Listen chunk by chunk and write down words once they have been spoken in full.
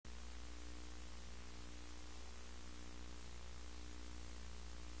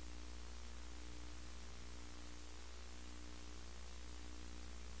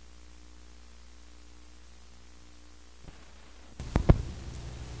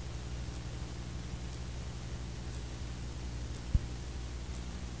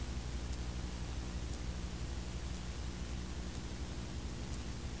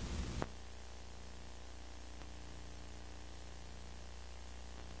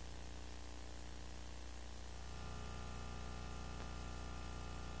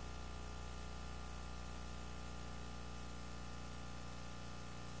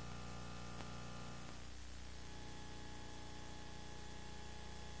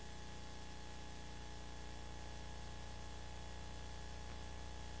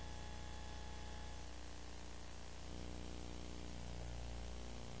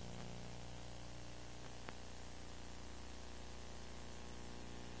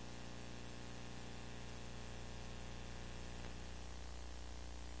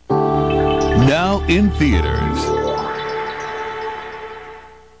Now in theaters.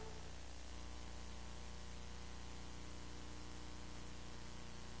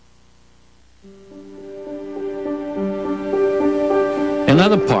 In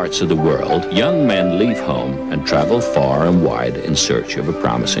other parts of the world, young men leave home and travel far and wide in search of a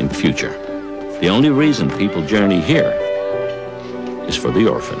promising future. The only reason people journey here is for the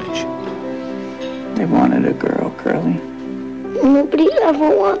orphanage. They wanted a girl, Curly. Nobody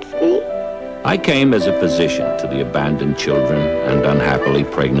ever wants me. I came as a physician to the abandoned children and unhappily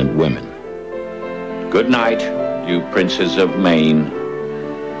pregnant women. Good night, you princes of Maine,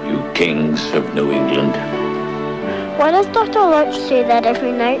 you kings of New England. Why does Dr. Lurch say that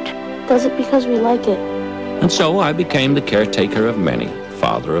every night? Does it because we like it? And so I became the caretaker of many,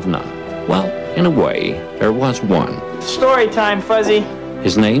 father of none. Well, in a way, there was one. Story time, Fuzzy.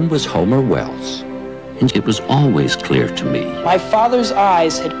 His name was Homer Wells, and it was always clear to me My father's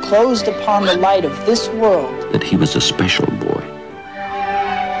eyes had closed upon the light of this world. that he was a special boy.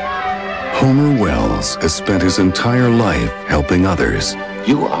 Homer Wells has spent his entire life helping others.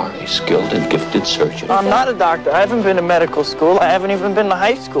 You are a skilled and gifted surgeon. I'm not a doctor. I haven't been to medical school. I haven't even been to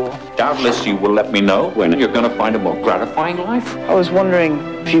high school. Doubtless you will let me know when you're going to find a more gratifying life. I was wondering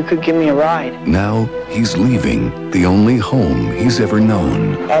if you could give me a ride. Now he's leaving the only home he's ever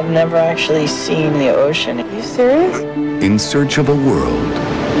known. I've never actually seen the ocean. Are you serious? In search of a world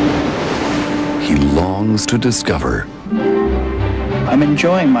he longs to discover. I'm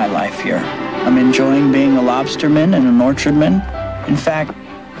enjoying my life here. I'm enjoying being a lobsterman and an orchardman. In fact,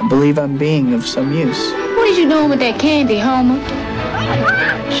 I believe I'm being of some use. What are you doing with that candy, Homer?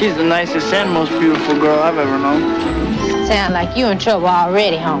 She's the nicest and most beautiful girl I've ever known. Sound like you in trouble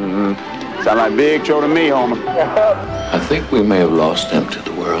already, Homer. Sound like big trouble to me, Homer. I think we may have lost him to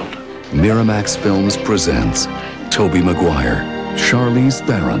the world. Miramax Films presents Tobey Maguire, Charlize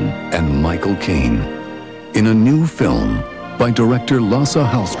Theron, and Michael Caine in a new film by director Lasse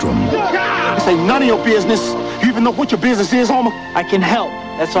Hallström. This ain't none of your business. You even know what your business is, Homer? I can help.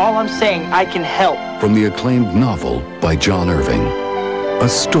 That's all I'm saying. I can help. From the acclaimed novel by John Irving. A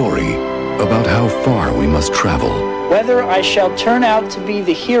story about how far we must travel Whether I shall turn out to be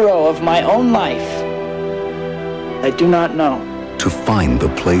the hero of my own life, I do not know. to find the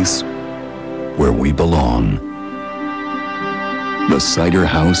place where we belong. The Cider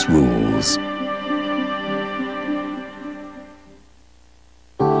House Rules.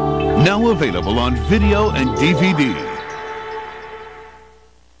 Now available on video and DVD.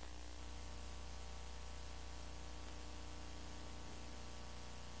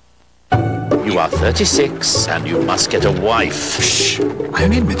 You are 36 and you must get a wife. Shh. I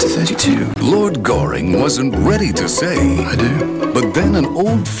only admit to 32. Lord Goring wasn't ready to say. I do. But then an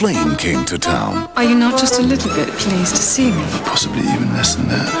old flame came to town. Are you not just a little bit pleased to see me? Possibly even less than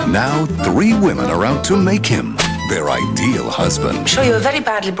that. Now 3 women are out to make him their ideal husband. Sure, you were very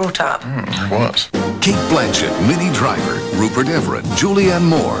badly brought up. I was. Kate Blanchett, Minnie Driver, Rupert Everett, Julianne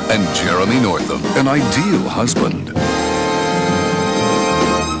Moore, and Jeremy Northam. An ideal husband.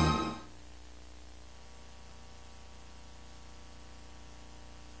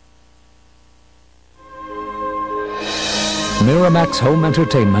 Miramax Home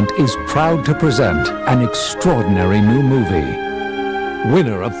Entertainment is proud to present an extraordinary new movie.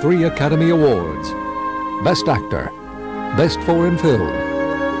 Winner of 3 Academy Awards: Best Actor, Best Foreign Film,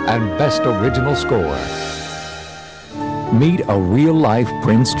 and Best Original Score. Meet a real-life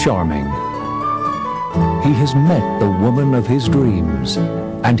Prince Charming. He has met the woman of his dreams,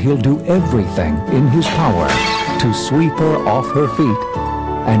 and he'll do everything in his power to sweep her off her feet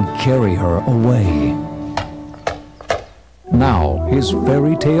and carry her away. Now, his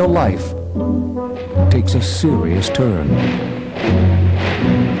fairy tale life takes a serious turn.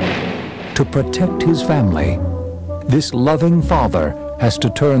 To protect his family, this loving father has to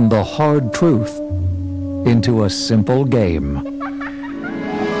turn the hard truth into a simple game.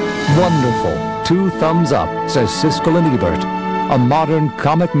 Wonderful. 2 thumbs up, says Siskel and Ebert. A modern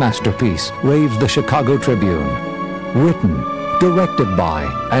comic masterpiece, raves the Chicago Tribune. Written, directed by,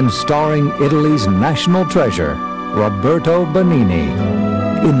 and starring Italy's national treasure, Roberto Benigni,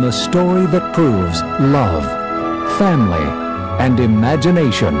 in the story that proves love, family, and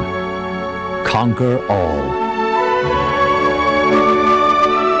imagination conquer all.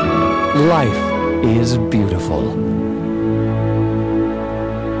 Life is beautiful.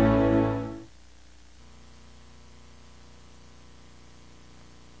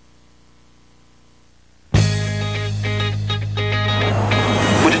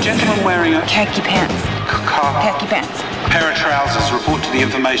 Would a gentleman wearing a Khaki pants. car Khaki pants. Pair of trousers. Report to the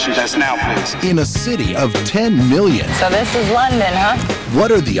information desk now, please. In a city of 10 million. So this is London, huh?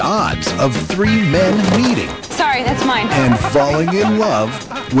 What are the odds of 3 men meeting? Sorry, that's mine. And falling in love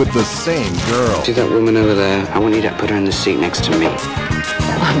with the same girl? See that woman over there? I want you to put her in the seat next to me.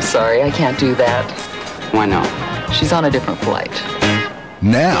 I'm sorry, I can't do that. Why not? She's on a different flight.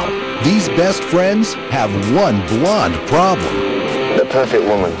 Now, these best friends have one blonde problem. The perfect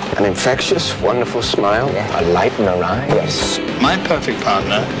woman. An infectious, wonderful smile, a light in her eye. Yes. My perfect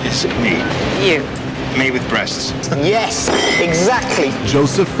partner is me. You. Me with breasts. Yes, exactly.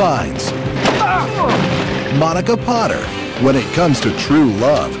 Joseph Fiennes. Monica Potter. When it comes to true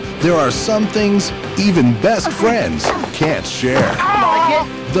love, there are some things even best friends can't share.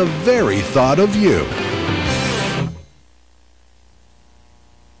 The very thought of you.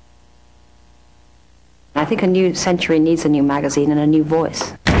 I think a new century needs a new magazine and a new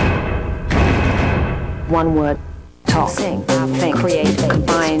voice. One word. Talk, sing, think, create,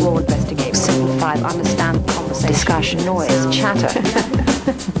 combine, explore, investigate, simplify, understand, conversation, discussion, noise, chatter.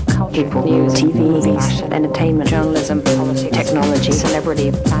 People, news, TV, movies, fashion, entertainment, journalism, politics, technology,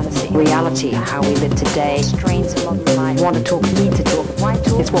 celebrity, fantasy, reality, how we live today, strains of modern life. Want to talk, need to talk. Why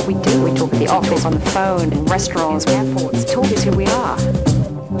talk? It's what we do. We talk at the office, on the phone, in restaurants, airports. Talk is who we are.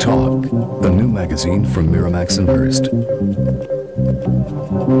 Talk, the new magazine from Miramax and Hearst.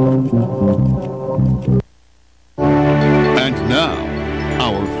 And now,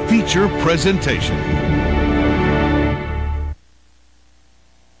 our feature presentation.